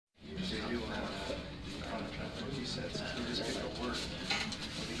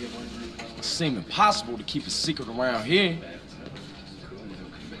seem impossible to keep a secret around here.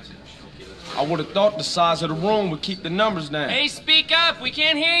 I would have thought the size of the room would keep the numbers down. Hey, speak up! We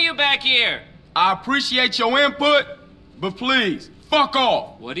can't hear you back here! I appreciate your input, but please, fuck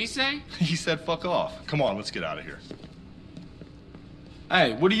off! What'd he say? He said fuck off. Come on, let's get out of here.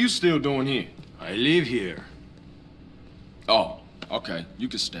 Hey, what are you still doing here? I live here. Oh, okay, you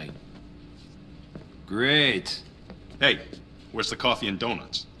can stay. Great. Hey, where's the coffee and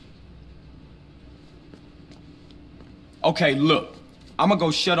donuts? Okay, look. I'm gonna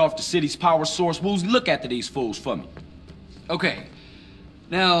go shut off the city's power source. Woozie, look after these fools for me. Okay.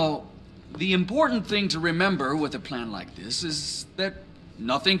 Now, the important thing to remember with a plan like this is that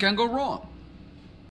nothing can go wrong.